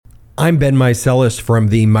I'm Ben Meiselas from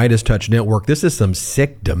the Midas Touch Network. This is some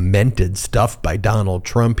sick, demented stuff by Donald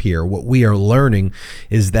Trump here. What we are learning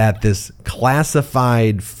is that this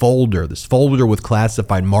classified folder, this folder with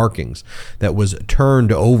classified markings that was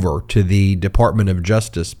turned over to the Department of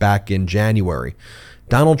Justice back in January,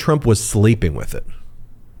 Donald Trump was sleeping with it.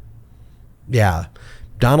 Yeah.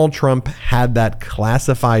 Donald Trump had that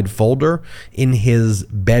classified folder in his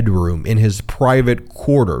bedroom, in his private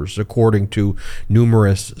quarters, according to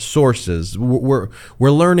numerous sources. We're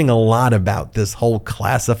learning a lot about this whole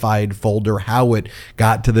classified folder, how it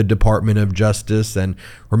got to the Department of Justice. And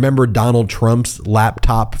remember Donald Trump's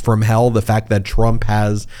laptop from hell, the fact that Trump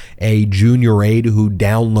has a junior aide who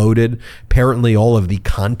downloaded apparently all of the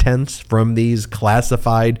contents from these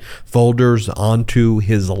classified folders onto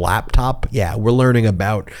his laptop. Yeah, we're learning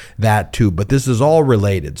about that too, but this is all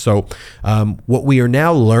related. So what we are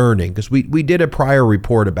now learning, because we did a prior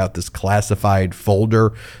report about this classified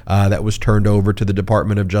folder that was turned over to the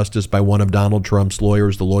Department of Justice by one of Donald Trump's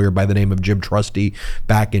lawyers, the lawyer by the name of Jim Trusty,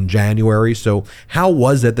 back in January. So how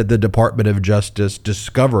was it that the Department of Justice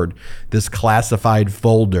discovered this classified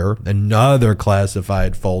folder, another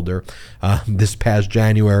classified folder, this past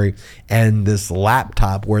January, and this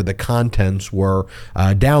laptop where the contents were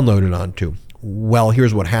downloaded onto? Well,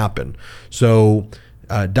 here's what happened. So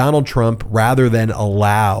Donald Trump, rather than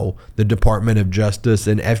allow the Department of Justice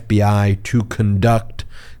and FBI to conduct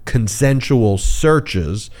consensual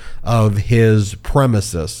searches of his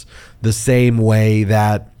premises, the same way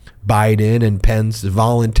that Biden and Pence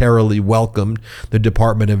voluntarily welcomed the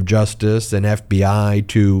Department of Justice and FBI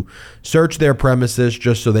to search their premises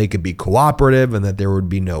just so they could be cooperative and that there would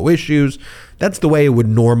be no issues. That's the way it would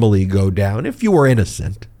normally go down if you were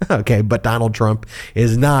innocent. Okay, but Donald Trump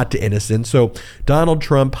is not innocent. So Donald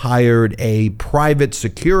Trump hired a private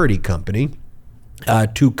security company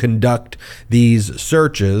to conduct these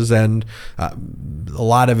searches, and a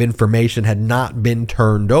lot of information had not been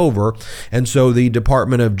turned over. And so the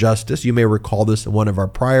Department of Justice, you may recall this in one of our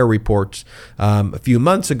prior reports a few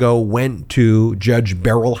months ago, went to Judge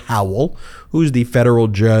Beryl Howell, who's the federal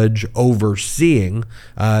judge overseeing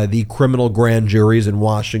the criminal grand juries in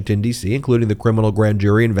Washington, D.C., including the criminal grand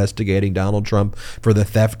jury investigating Donald Trump for the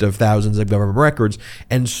theft of thousands of government records,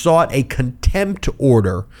 and sought a contempt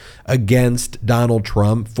order against Donald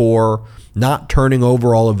Trump for not turning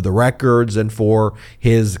over all of the records and for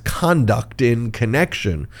his conduct in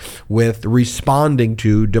connection with responding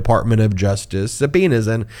to Department of Justice subpoenas.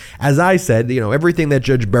 And as I said, everything that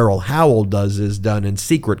Judge Beryl Howell does is done in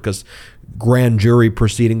secret because grand jury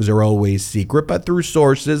proceedings are always secret, but through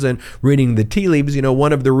sources and reading the tea leaves,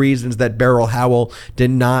 one of the reasons that Beryl Howell did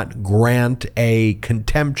not grant a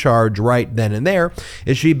contempt charge right then and there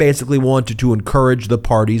is she basically wanted to encourage the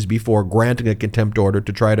parties before granting a contempt order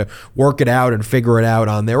to try to work it out and figure it out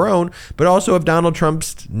on their own. But also, if Donald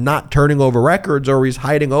Trump's not turning over records or he's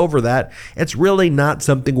hiding over that, it's really not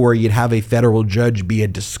something where you'd have a federal judge be a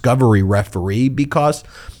discovery referee, because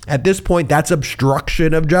at this point, that's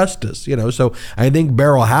obstruction of justice, So I think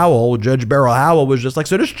Judge Beryl Howell was just like,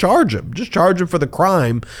 so just charge him for the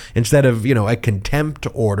crime instead of, a contempt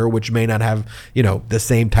order, which may not have, the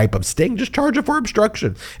same type of sting. Just charge him for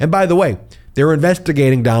obstruction. And by the way, they're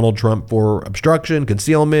investigating Donald Trump for obstruction,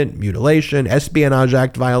 concealment, mutilation, Espionage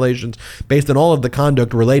Act violations based on all of the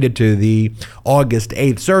conduct related to the August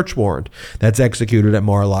 8th search warrant that's executed at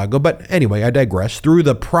Mar-a-Lago. But anyway, I digress. Through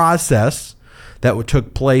the process that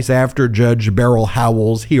took place after Judge Beryl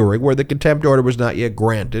Howell's hearing, where the contempt order was not yet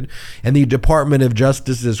granted, and the Department of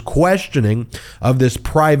Justice's questioning of this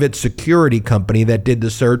private security company that did the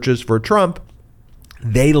searches for Trump,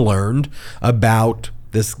 they learned about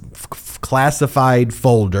this classified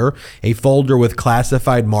folder, a folder with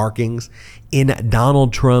classified markings in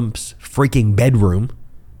Donald Trump's freaking bedroom.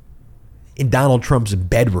 In Donald Trump's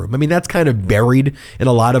bedroom. I mean, that's kind of buried in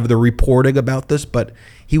a lot of the reporting about this, but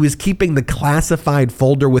he was keeping the classified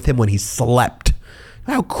folder with him when he slept.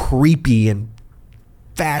 How creepy and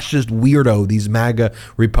fascist weirdo these MAGA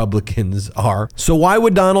Republicans are. So why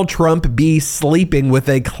would Donald Trump be sleeping with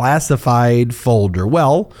a classified folder?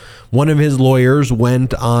 Well, one of his lawyers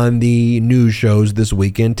went on the news shows this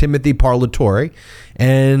weekend, Timothy Parlatore,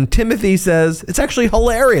 and Timothy says it's actually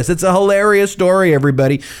hilarious. It's a hilarious story,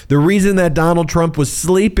 everybody. The reason that Donald Trump was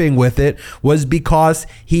sleeping with it was because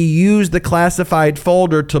he used the classified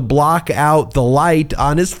folder to block out the light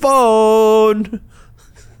on his phone.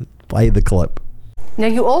 Play the clip. Now,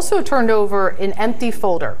 you also turned over an empty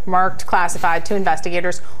folder marked classified to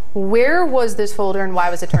investigators. Where was this folder and why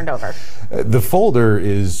was it turned over? The folder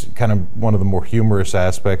is kind of one of the more humorous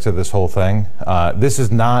aspects of this whole thing. This is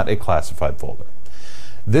not a classified folder.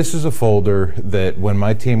 This is a folder that when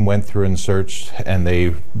my team went through and searched and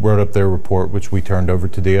they wrote up their report, which we turned over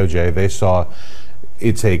to DOJ, they saw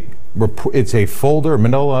it's a folder,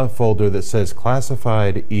 manila folder that says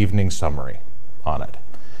classified evening summary on it.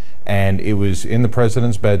 And it was in the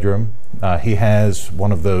president's bedroom. He has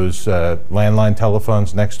one of those landline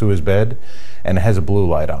telephones next to his bed, and it has a blue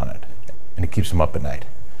light on it, and it keeps him up at night.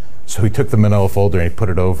 So he took the manila folder and he put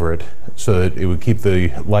it over it so that it would keep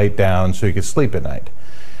the light down so he could sleep at night.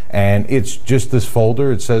 And it's just this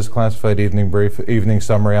folder. It says classified evening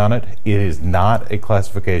summary on it. It is not a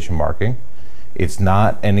classification marking. It's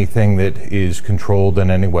not anything that is controlled in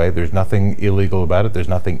any way. There's nothing illegal about it. There's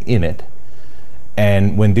nothing in it.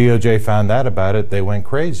 And when DOJ found out about it, they went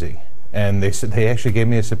crazy. And they said, they actually gave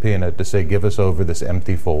me a subpoena to say, give us over this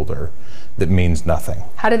empty folder that means nothing.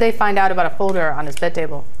 How did they find out about a folder on his bed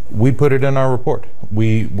table? We put it in our report.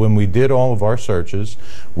 When we did all of our searches,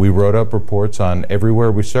 we wrote up reports on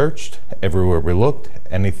everywhere we searched, everywhere we looked,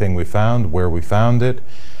 anything we found, where we found it.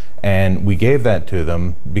 And we gave that to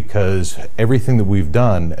them because everything that we've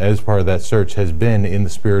done as part of that search has been in the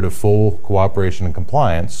spirit of full cooperation and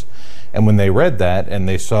compliance. And when they read that and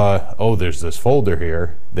they saw, oh, there's this folder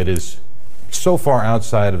here that is so far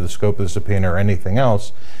outside of the scope of the subpoena or anything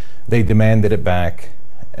else, they demanded it back.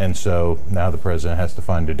 And so now the president has to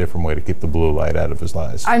find a different way to keep the blue light out of his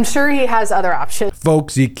lies. I'm sure he has other options.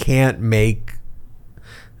 Folks, you can't make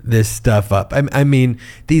this stuff up. I mean,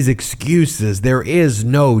 these excuses, there is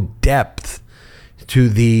no depth to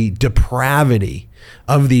the depravity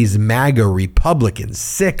of these MAGA Republican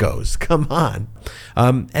sickos. Come on.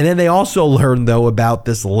 And then they also learned, though, about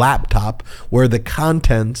this laptop where the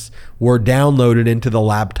contents were downloaded into the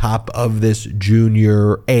laptop of this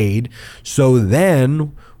junior aide. So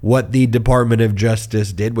then what the Department of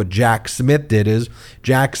Justice did, what Jack Smith did, is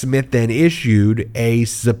Jack Smith then issued a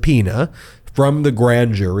subpoena from the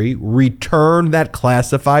grand jury, return that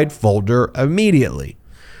classified folder immediately.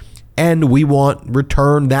 And we want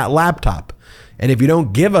return that laptop. And if you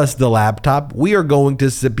don't give us the laptop, we are going to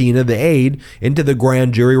subpoena the aide into the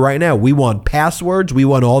grand jury right now. We want passwords. We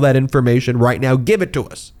want all that information right now. Give it to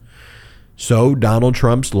us. So Donald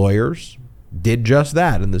Trump's lawyers did just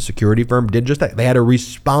that, and the security firm did just that. They had to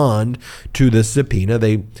respond to the subpoena.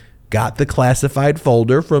 They got the classified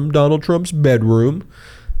folder from Donald Trump's bedroom,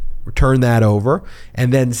 return that over,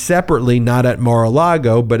 and then separately, not at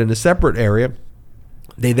Mar-a-Lago, but in a separate area,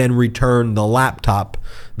 they then returned the laptop,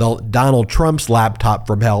 the Donald Trump's laptop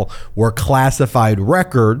from hell, where classified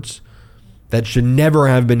records that should never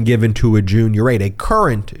have been given to a junior aide, a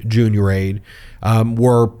current junior aide,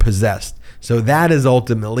 were possessed. So that is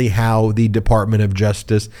ultimately how the Department of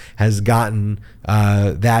Justice has gotten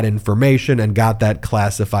that information and got that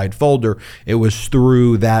classified folder. It was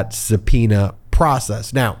through that subpoena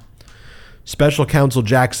process. Now, Special Counsel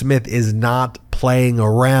Jack Smith is not playing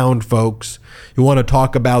around, folks. You want to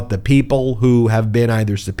talk about the people who have been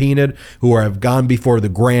either subpoenaed, who have gone before the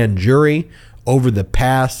grand jury over the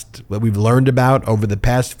past, what we've learned about over the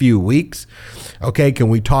past few weeks. Okay, can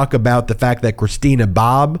we talk about the fact that Christina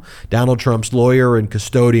Bobb, Donald Trump's lawyer and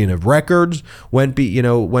custodian of records, went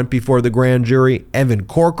before the grand jury? Evan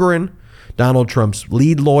Corcoran, Donald Trump's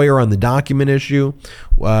lead lawyer on the document issue,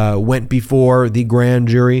 went before the grand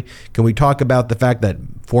jury. Can we talk about the fact that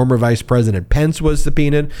former Vice President Pence was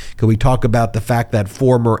subpoenaed? Can we talk about the fact that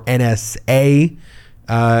former NSA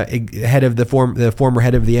head of the former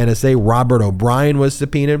head of the NSA, Robert O'Brien, was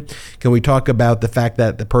subpoenaed? Can we talk about the fact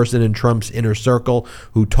that the person in Trump's inner circle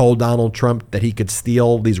who told Donald Trump that he could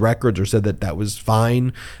steal these records or said that that was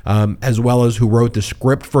fine, as well as who wrote the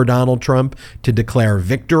script for Donald Trump to declare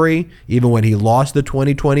victory even when he lost the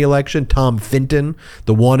 2020 election, Tom Fitton,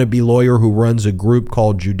 the wannabe lawyer who runs a group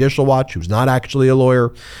called Judicial Watch, who's not actually a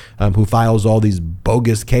lawyer, who files all these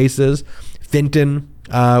bogus cases. Fitton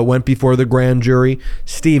went before the grand jury.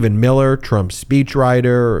 Stephen Miller, Trump's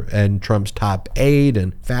speechwriter and Trump's top aide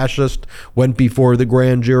and fascist, went before the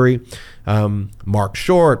grand jury. Mark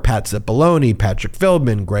Short, Pat Cipollone, Patrick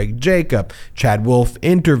Philbin, Greg Jacob, Chad Wolf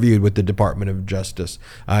interviewed with the Department of Justice.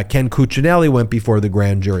 Ken Cuccinelli went before the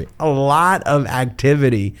grand jury. A lot of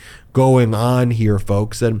activity going on here,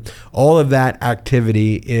 folks, and all of that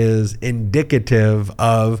activity is indicative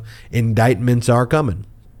of indictments are coming.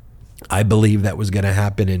 I believe that was going to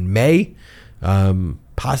happen in May,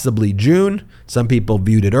 possibly June. Some people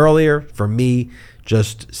viewed it earlier. For me,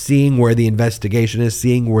 just seeing where the investigation is,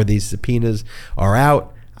 seeing where these subpoenas are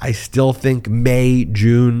out, I still think May,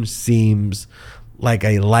 June seems like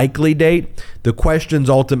a likely date. The question's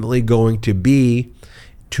ultimately going to be,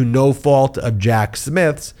 to no fault of Jack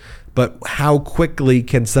Smith's, but how quickly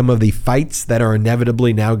can some of the fights that are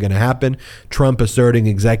inevitably now going to happen, Trump asserting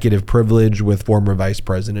executive privilege with former Vice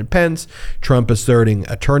President Pence, Trump asserting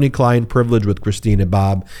attorney-client privilege with Christina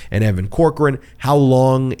Bobb and Evan Corcoran, how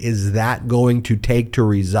long is that going to take to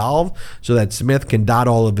resolve so that Smith can dot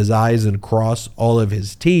all of his I's and cross all of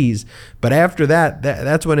his T's? But after that,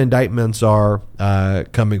 that's when indictments are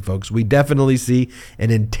coming, folks. We definitely see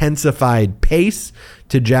an intensified pace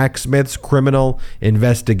to Jack Smith's criminal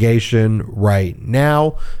investigation right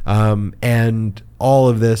now. And all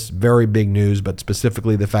of this, very big news, but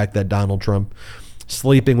specifically the fact that Donald Trump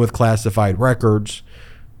sleeping with classified records,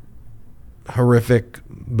 horrific,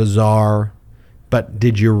 bizarre. But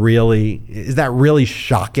is that really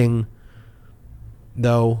shocking,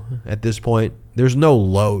 though, at this point? There's no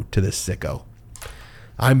low to this sicko.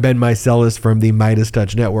 I'm Ben Meiselas from the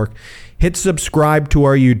MeidasTouch Network. Hit subscribe to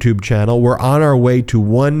our YouTube channel. We're on our way to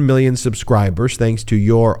 1 million subscribers thanks to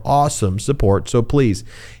your awesome support. So please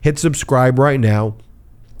hit subscribe right now.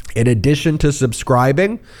 In addition to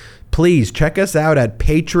subscribing, please check us out at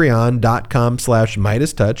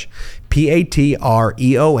patreon.com/MeidasTouch,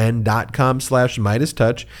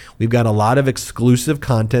 patreon.com/MeidasTouch. We've got a lot of exclusive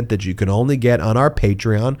content that you can only get on our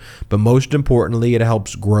Patreon, but most importantly, it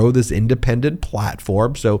helps grow this independent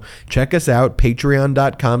platform. So check us out,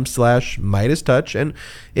 patreon.com/MeidasTouch. And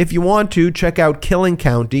if you want to, check out Killing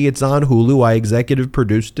County. It's on Hulu. I executive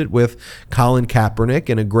produced it with Colin Kaepernick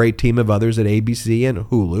and a great team of others at ABC and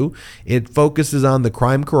Hulu. It focuses on the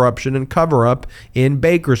crime, corruption, and cover-up in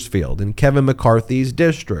Bakersfield, in Kevin McCarthy's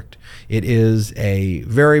district. It is a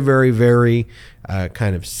very, very, very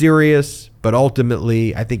kind of serious, but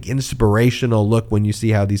ultimately, I think, inspirational look when you see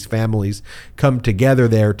how these families come together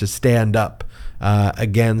there to stand up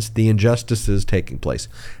against the injustices taking place.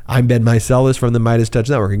 I'm Ben Meiselas from the MeidasTouch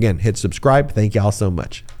Network. Again, hit subscribe. Thank you all so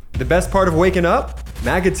much. The best part of waking up?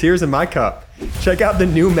 MAGA Tears in my cup. Check out the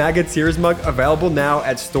new MAGA Tears mug available now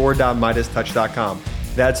at store.meidastouch.com.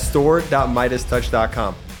 That's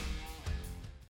store.meidastouch.com.